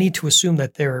here, I need to assume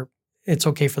that it's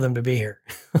okay for them to be here.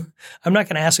 I'm not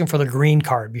going to ask them for the green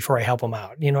card before I help them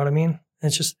out. You know what I mean?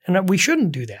 And we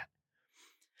shouldn't do that.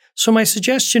 So my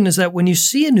suggestion is that when you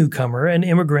see a newcomer, an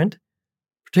immigrant,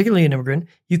 particularly an immigrant,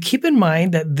 you keep in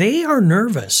mind that they are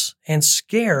nervous and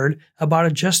scared about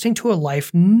adjusting to a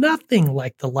life nothing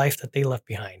like the life that they left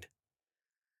behind.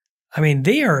 I mean,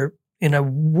 they are in a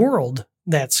world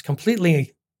that's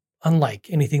completely unlike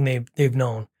anything they've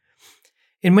known.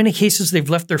 In many cases, they've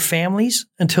left their families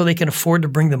until they can afford to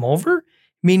bring them over,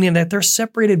 meaning that they're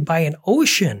separated by an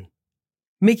ocean,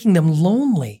 making them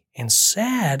lonely and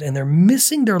sad, and they're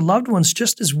missing their loved ones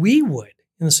just as we would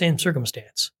in the same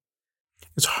circumstance.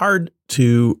 It's hard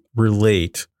to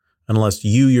relate unless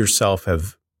you yourself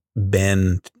have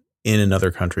been in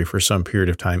another country for some period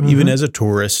of time, even as a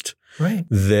tourist,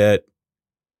 that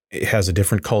has a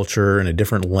different culture and a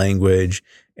different language,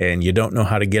 and you don't know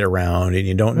how to get around, and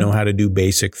you don't know how to do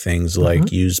basic things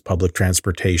like use public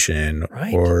transportation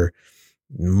or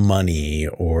money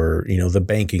or, the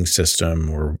banking system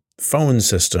or phone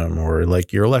system, or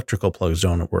like your electrical plugs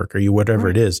don't work, or whatever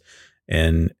it is.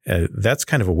 And that's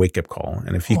kind of a wake-up call.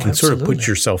 And if you can sort of put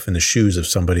yourself in the shoes of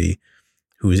somebody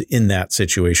who is in that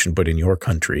situation, but in your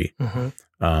country,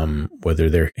 whether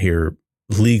they're here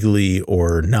legally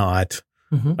or not,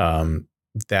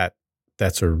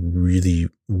 that's a really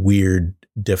weird,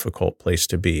 difficult place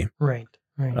to be. Right.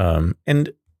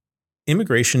 And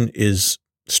immigration is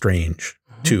strange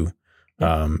too.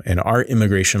 And our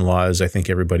immigration laws, I think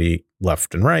everybody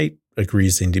left and right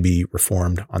agrees they need to be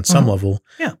reformed on some level.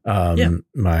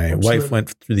 My wife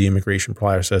went through the immigration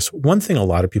process. One thing a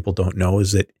lot of people don't know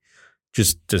is that,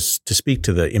 just to speak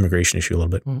to the immigration issue a little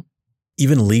bit,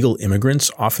 even legal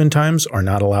immigrants oftentimes are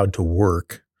not allowed to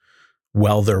work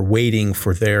while they're waiting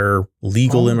for their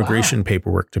legal immigration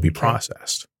paperwork to be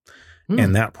processed.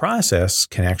 And that process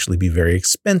can actually be very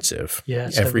expensive.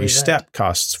 Yes, every step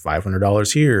costs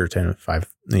 $500 here,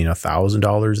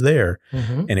 $1,000 there,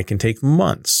 and it can take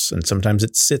months. And sometimes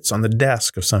it sits on the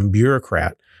desk of some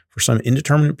bureaucrat for some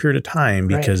indeterminate period of time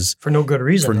because for no good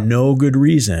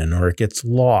reason, or it gets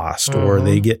lost, or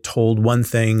they get told one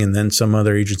thing and then some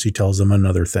other agency tells them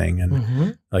another thing,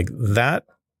 and like that.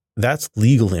 That's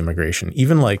legal immigration.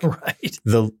 Even like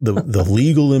the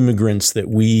legal immigrants that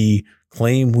we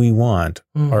claim we want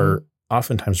are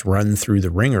oftentimes run through the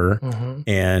ringer,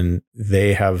 and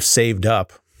they have saved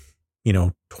up,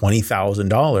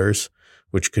 $20,000,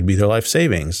 which could be their life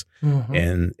savings.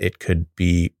 And it could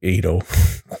be,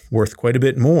 worth quite a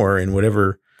bit more in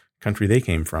whatever country they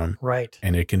came from. Right.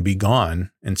 And it can be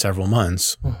gone in several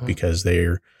months because they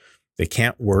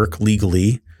can't work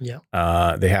legally.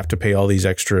 They have to pay all these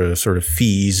extra sort of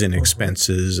fees and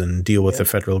expenses and deal with the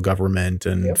federal government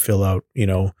and fill out,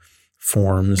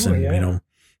 forms and,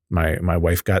 My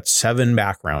wife got 7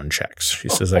 background checks. She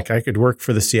says, like, I could work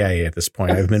for the CIA at this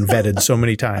point. I've been vetted so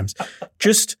many times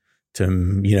just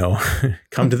to,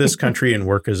 come to this country and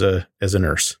work as a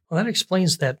nurse. Well, that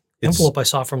explains that envelope I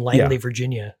saw from Langley,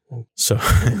 Virginia. So,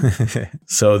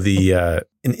 so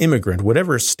an immigrant,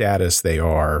 whatever status they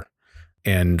are,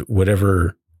 and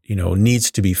whatever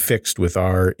needs to be fixed with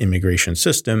our immigration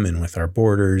system and with our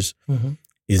borders,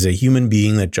 is a human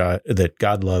being that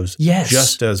God loves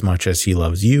just as much as He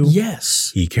loves you.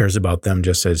 Yes, He cares about them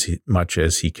just as much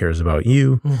as He cares about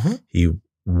you. He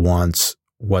wants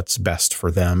what's best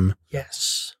for them.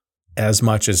 Yes, as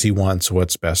much as He wants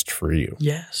what's best for you.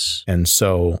 Yes, and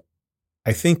so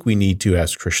I think we need to,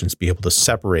 as Christians, be able to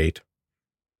separate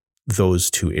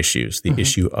those two issues, the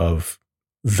issue of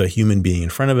the human being in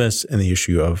front of us and the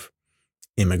issue of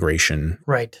immigration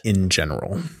in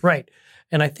general. Right.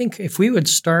 And I think if we would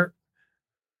start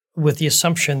with the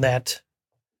assumption that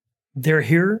they're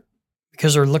here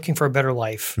because they're looking for a better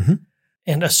life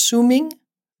and assuming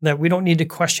that we don't need to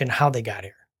question how they got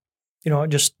here,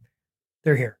 just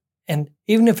they're here. And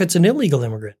even if it's an illegal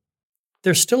immigrant,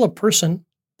 they're still a person.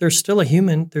 They're still a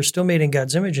human. They're still made in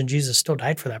God's image, and Jesus still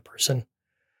died for that person.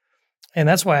 And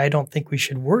that's why I don't think we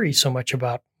should worry so much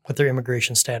about what their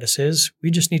immigration status is.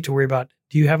 We just need to worry about,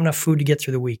 do you have enough food to get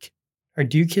through the week? Or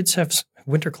do you kids have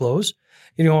winter clothes?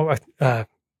 We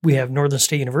have Northern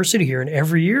State University here, and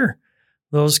every year,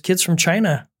 those kids from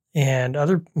China and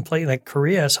other places like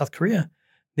Korea, South Korea,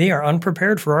 they are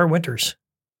unprepared for our winters.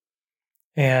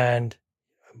 And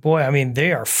boy, I mean,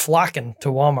 they are flocking to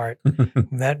Walmart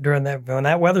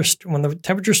when the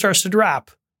temperature starts to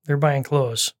drop, they're buying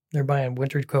clothes, they're buying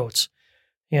winter coats.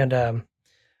 And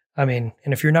and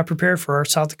if you're not prepared for our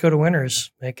South Dakota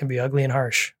winters, it can be ugly and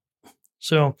harsh.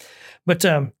 So,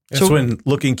 that's when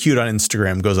looking cute on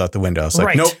Instagram goes out the window. It's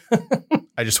like, nope,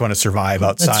 I just want to survive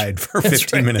outside for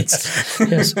 15 minutes.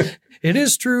 Yes. It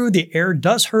is true. The air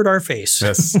does hurt our face.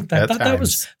 Yes, I thought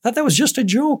that was just a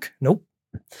joke. Nope.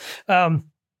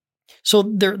 So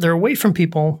they're away from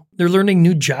people. They're learning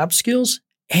new job skills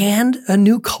and a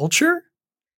new culture,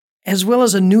 as well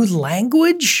as a new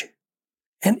language.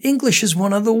 And English is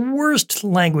one of the worst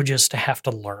languages to have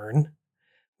to learn.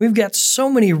 We've got so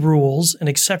many rules and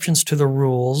exceptions to the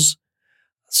rules,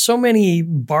 so many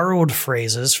borrowed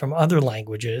phrases from other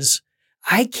languages.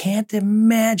 I can't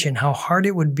imagine how hard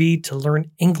it would be to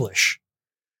learn English,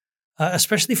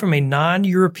 especially from a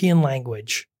non-European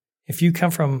language. If you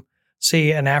come from,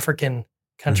 say, an African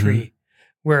country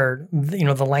where,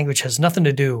 the language has nothing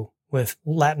to do with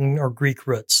Latin or Greek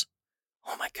roots.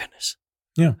 Oh my goodness.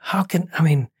 Yeah.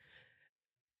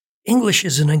 English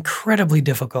is an incredibly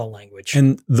difficult language.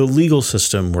 And the legal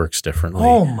system works differently.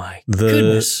 Oh my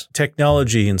goodness. The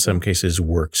technology in some cases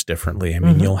works differently. I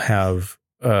mean, you'll have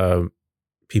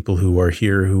people who are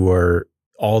here who are,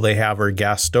 all they have are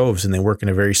gas stoves and they work in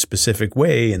a very specific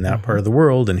way in that part of the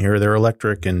world. And here they're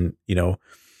electric and,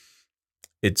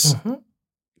 it's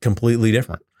completely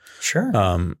different. Sure.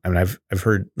 I've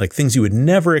heard like things you would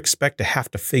never expect to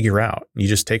have to figure out. You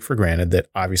just take for granted that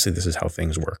obviously this is how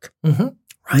things work.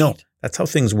 Right. No, that's how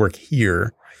things work here.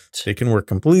 Right. They can work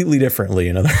completely differently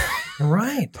in other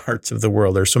parts of the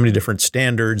world. There's so many different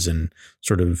standards and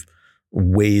sort of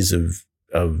ways of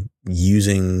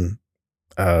using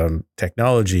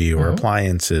technology or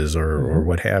appliances or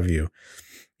what have you.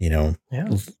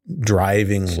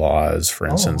 Driving laws, for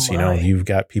instance, you've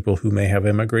got people who may have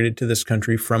immigrated to this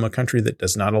country from a country that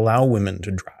does not allow women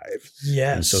to drive.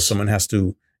 Yes. And so someone has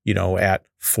to, at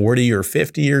 40 or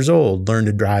 50 years old, learn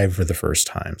to drive for the first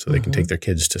time so they can take their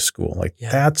kids to school.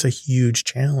 That's a huge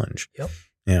challenge. Yep.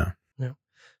 Yeah.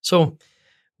 So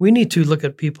we need to look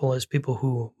at people as people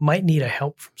who might need a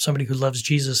help from somebody who loves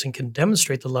Jesus and can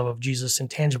demonstrate the love of Jesus in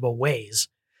tangible ways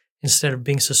instead of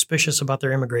being suspicious about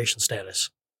their immigration status.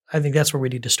 I think that's where we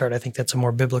need to start. I think that's a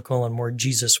more biblical and more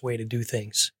Jesus way to do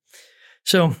things.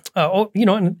 So,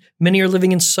 and many are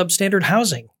living in substandard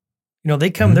housing.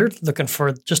 They come, they're looking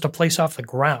for just a place off the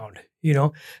ground.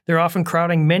 They're often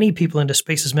crowding many people into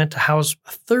spaces meant to house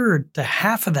a third to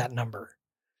half of that number.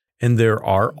 And there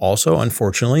are also,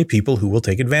 unfortunately, people who will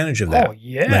take advantage of that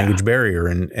language barrier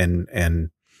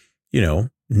and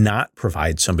not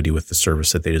provide somebody with the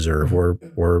service that they deserve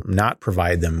or not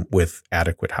provide them with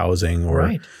adequate housing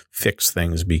or fix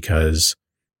things because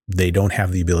they don't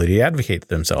have the ability to advocate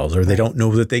themselves or they don't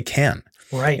know that they can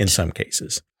in some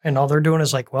cases. And all they're doing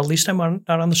is like, well, at least I'm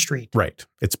not on the street. Right.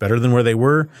 It's better than where they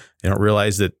were. They don't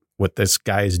realize that what this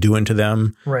guy is doing to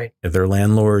them, if their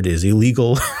landlord is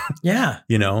illegal,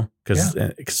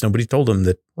 because nobody told them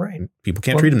that people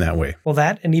can't treat them that way. Well,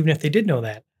 that, and even if they did know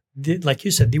that, like you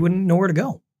said, they wouldn't know where to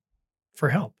go for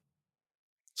help.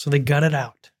 So they gut it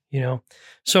out,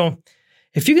 So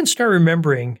if you can start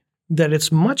remembering that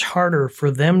it's much harder for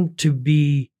them to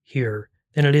be here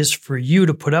than it is for you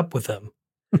to put up with them,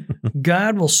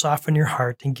 God will soften your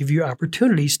heart and give you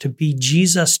opportunities to be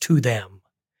Jesus to them.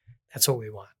 That's what we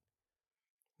want.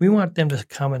 We want them to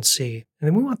come and see, and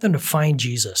then we want them to find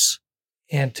Jesus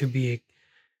and to be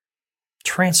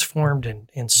transformed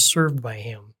and served by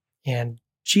him. And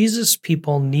Jesus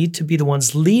people need to be the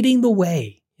ones leading the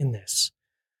way in this.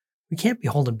 We can't be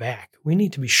holding back. We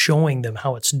need to be showing them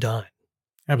how it's done.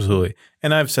 Absolutely.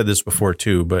 And I've said this before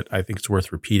too, but I think it's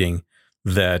worth repeating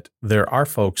that there are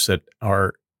folks that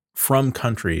are from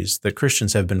countries that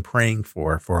Christians have been praying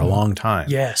for a long time.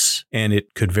 Yes. And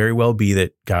it could very well be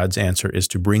that God's answer is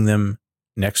to bring them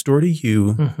next door to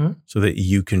you so that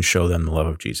you can show them the love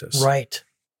of Jesus. Right.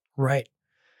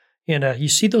 And you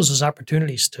see those as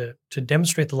opportunities to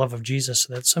demonstrate the love of Jesus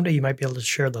so that someday you might be able to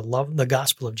share the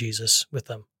gospel of Jesus with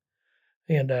them.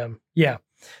 And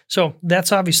so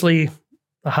that's obviously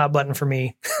a hot button for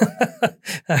me,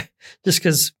 just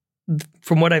because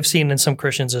from what I've seen in some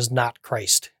Christians is not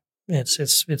Christ.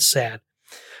 It's sad.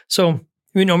 So,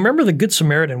 remember the Good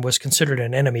Samaritan was considered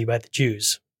an enemy by the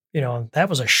Jews. That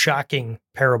was a shocking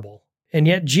parable. And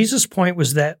yet Jesus' point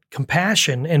was that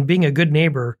compassion and being a good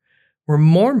neighbor were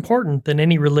more important than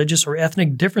any religious or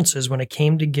ethnic differences when it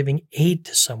came to giving aid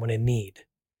to someone in need.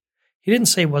 He didn't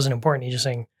say it wasn't important. He's just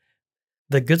saying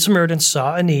the Good Samaritan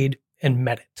saw a need and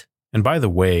met it. And by the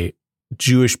way,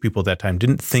 Jewish people at that time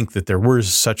didn't think that there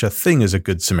was such a thing as a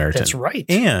Good Samaritan. That's right.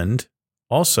 And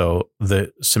also,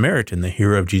 the Samaritan, the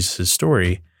hero of Jesus'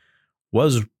 story,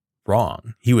 was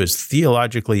wrong. He was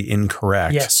theologically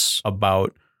incorrect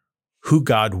about who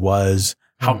God was,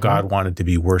 how God wanted to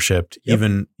be worshiped,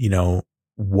 even,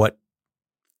 what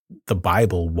the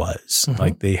Bible was.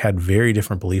 Like they had very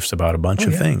different beliefs about a bunch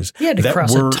of things. He had to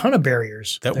cross a ton of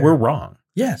barriers that were wrong.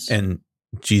 Yes. And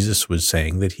Jesus was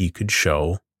saying that he could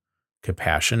show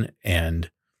compassion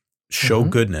and show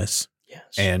goodness. Yes.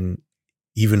 And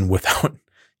even without,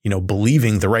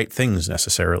 believing the right things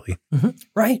necessarily.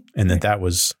 Right. And that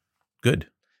was good.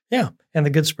 Yeah. And the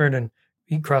Good Samaritan,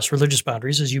 he crossed religious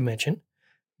boundaries, as you mentioned,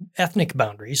 ethnic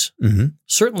boundaries,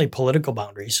 certainly political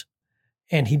boundaries,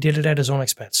 and he did it at his own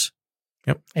expense.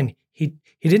 Yep. And he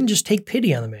didn't just take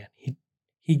pity on the man.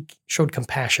 He showed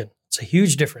compassion. It's a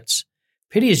huge difference.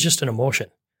 Pity is just an emotion.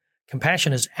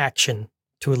 Compassion is action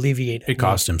to alleviate. It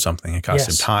cost him something. It cost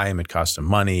him time. It cost him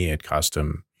money. It cost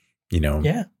him,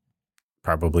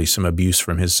 probably some abuse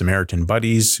from his Samaritan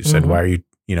buddies who said, why are you,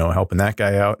 helping that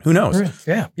guy out? Who knows?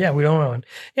 Yeah, we don't know. And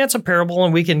it's a parable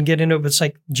and we can get into it, but it's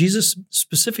like Jesus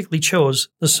specifically chose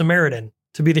the Samaritan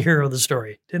to be the hero of the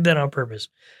story. Did that on purpose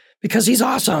because he's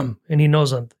awesome and he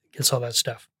knows him, gets all that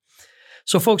stuff.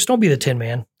 So folks, don't be the Tin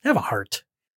Man. Have a heart.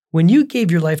 When you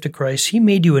gave your life to Christ, he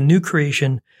made you a new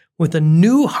creation with a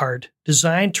new heart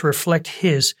designed to reflect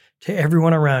his to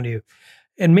everyone around you.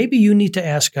 And maybe you need to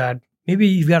ask God, maybe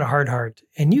you've got a hard heart,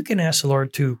 and you can ask the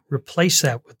Lord to replace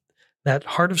that with that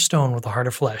heart of stone with a heart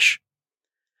of flesh.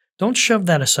 Don't shove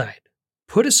that aside.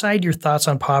 Put aside your thoughts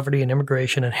on poverty and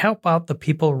immigration and help out the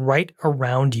people right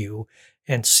around you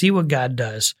and see what God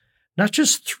does, not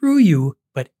just through you,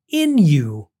 but in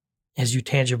you as you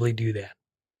tangibly do that.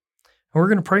 And we're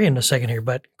going to pray in a second here,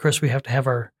 but Chris, we have to have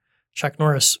our Chuck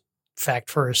Norris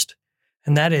fact first,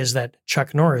 and that is that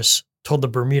Chuck Norris told the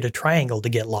Bermuda Triangle to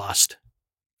get lost.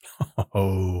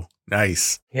 Oh,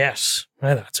 nice. Yes,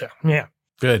 I thought so. Yeah.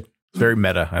 Good. Very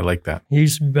meta. I like that.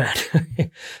 He's bad.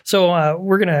 So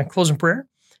we're going to close in prayer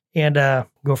and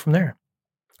go from there.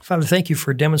 Father, thank you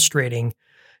for demonstrating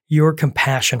your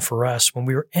compassion for us when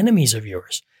we were enemies of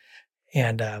yours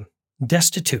and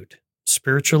destitute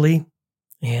spiritually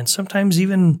and sometimes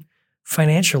even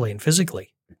financially and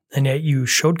physically. And yet you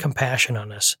showed compassion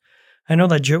on us. I know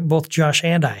that both Josh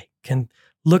and I can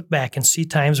look back and see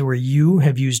times where you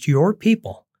have used your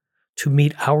people to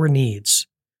meet our needs,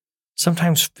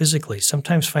 sometimes physically,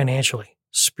 sometimes financially,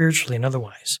 spiritually, and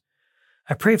otherwise.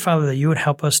 I pray, Father, that you would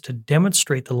help us to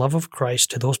demonstrate the love of Christ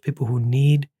to those people who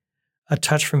need a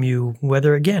touch from you,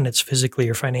 whether, again, it's physically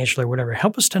or financially or whatever.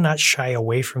 Help us to not shy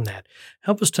away from that.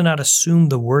 Help us to not assume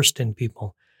the worst in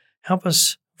people. Help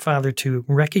us, Father, to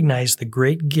recognize the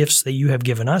great gifts that you have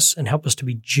given us and help us to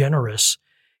be generous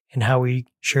in how we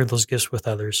share those gifts with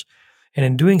others. And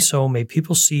in doing so, may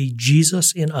people see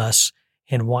Jesus in us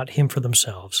and want him for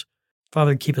themselves.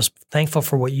 Father, keep us thankful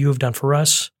for what you have done for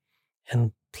us,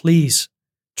 and please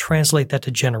translate that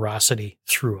to generosity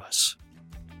through us.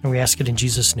 And we ask it in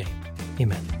Jesus' name.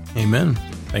 Amen. Amen.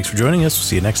 Thanks for joining us. We'll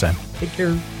see you next time. Take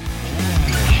care.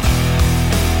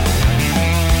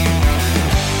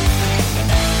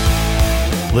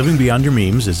 Living Beyond Your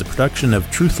Memes is a production of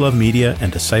Truth Love Media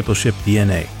and Discipleship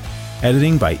DNA.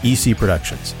 Editing by EC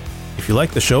Productions. If you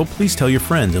like the show, please tell your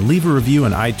friends and leave a review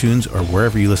on iTunes or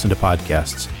wherever you listen to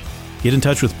podcasts. Get in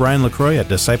touch with Brian LaCroix at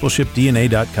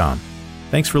discipleshipdna.com.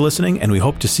 Thanks for listening, and we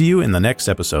hope to see you in the next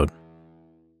episode.